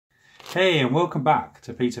Hey, and welcome back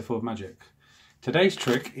to Peterfordmagic. Today's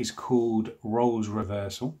trick is called roles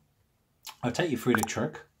reversal. I'll take you through the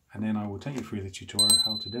trick and then I will take you through the tutorial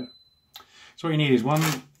how to do it. So what you need is one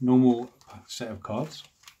normal set of cards.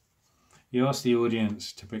 You ask the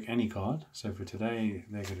audience to pick any card. So for today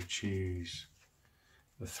they're going to choose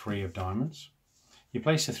the 3 of diamonds. You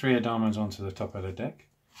place the 3 of diamonds onto the top of the deck.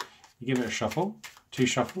 You give it a shuffle, 2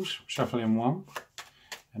 shuffles, shuffle in 1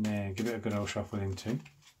 and then give it a good old shuffle in 2.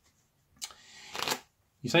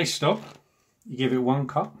 You say stop, you give it 1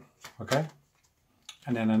 cut, okay,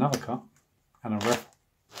 and then another cut and a ruffle.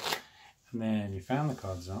 And then you fan the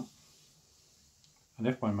cards up, and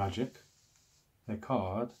if by magic the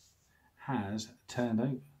card has turned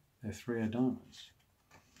over, the 3 of diamonds.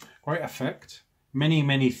 Great effect,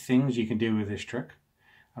 many things you can do with this trick,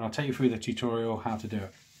 and I'll take you through the tutorial how to do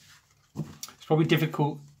it. It's probably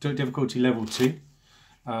difficulty level 2,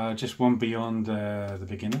 just one beyond the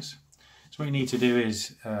beginners. So what you need to do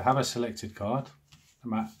is have a selected card,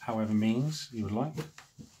 however means you would like.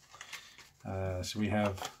 So we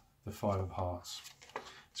have the 5 of hearts.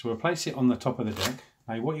 So we'll place it on the top of the deck.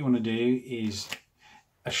 Now what you want to do is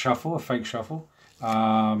a shuffle, a fake shuffle,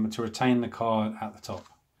 to retain the card at the top.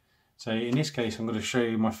 So in this case I'm going to show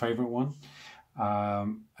you my favourite one,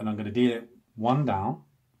 and I'm going to deal it 1 down,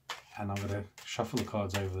 and I'm going to shuffle the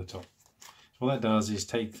cards over the top. So what that does is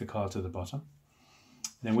take the card to the bottom.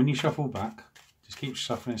 Then when you shuffle back, just keep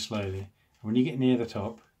shuffling slowly. And when you get near the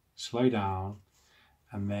top, slow down,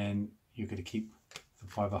 and then you're going to keep the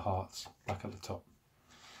 5 of hearts back at the top.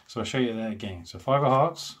 So I'll show you that again. So 5 of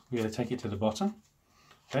hearts, we're going to take it to the bottom.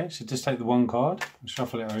 Okay, so just take the 1 card and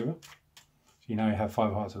shuffle it over. So you know you have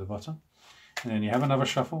 5 of hearts at the bottom. And then you have another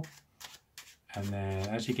shuffle. And then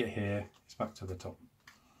as you get here, it's back to the top.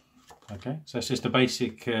 Okay, so it's just a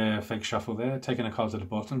basic fake shuffle there, taking a card to the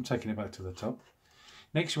bottom, taking it back to the top.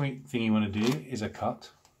 Next thing you want to do is a cut,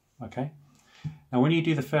 okay? Now when you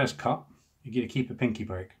do the first cut, you're going to keep a pinky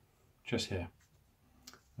break, just here,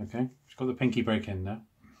 okay? It's got the pinky break in there.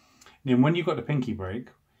 And then when you've got the pinky break,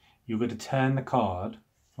 you're going to turn the card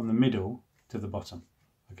from the middle to the bottom,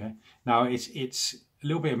 okay? Now it's a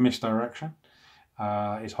little bit of misdirection.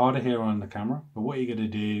 It's harder here on the camera, but what you're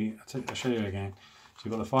going to do, I'll show you again. So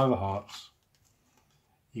you've got the 5 of hearts.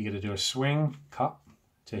 You're going to do a swing cut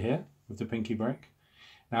to here with the pinky break.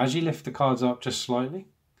 Now as you lift the cards up just slightly,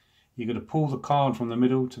 you're going to pull the card from the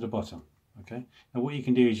middle to the bottom. Okay. Now what you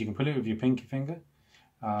can do is you can pull it with your pinky finger.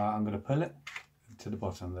 I'm going to pull it to the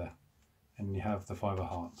bottom there, and you have the 5 of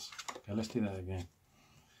hearts. Okay, let's do that again.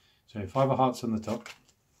 So 5 of hearts on the top.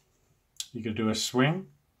 You're going to do a swing,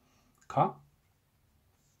 cut.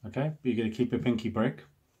 Okay, but you're going to keep a pinky break.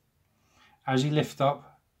 As you lift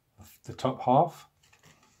up the top half,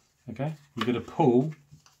 okay, you're going to pull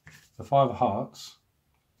the 5 of hearts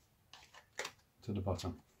to the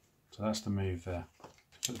bottom. So that's the move there.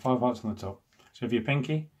 Put the 5 of hearts on the top. So with your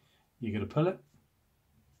pinky, you're going to pull it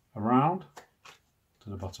around to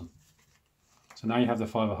the bottom. So now you have the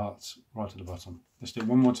 5 of hearts right at the bottom. Let's do it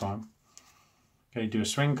one more time. Okay, do a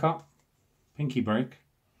swing cut, pinky break.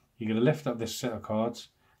 You're going to lift up this set of cards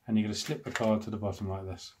and you're going to slip the card to the bottom like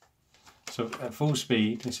this. So at full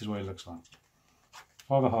speed, this is what it looks like.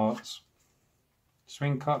 5 of hearts,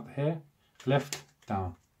 swing cut here, lift,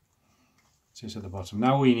 down. So it's at the bottom.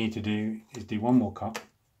 Now all you need to do is do 1 more cut,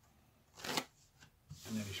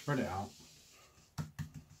 and then you spread it out,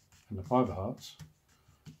 and the 5 of hearts,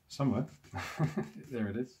 somewhere, there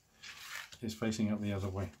it is facing up the other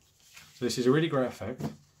way. So this is a really great effect.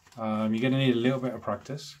 You're going to need a little bit of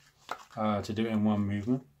practice to do it in 1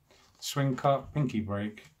 movement. Swing cut, pinky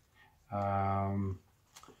break, and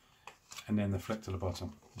then the flick to the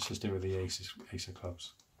bottom. Let's just do it with the ace of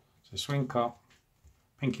clubs. So swing cut,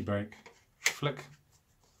 pinky break, flick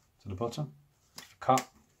to the bottom, cut,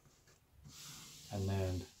 and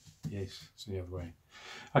then the ace, so the other way.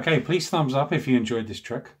 Okay, please thumbs up if you enjoyed this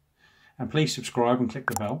trick, and please subscribe and click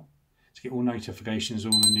the bell to get all notifications,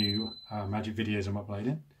 all the new magic videos I'm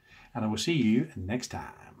uploading, and I will see you next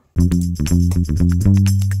time.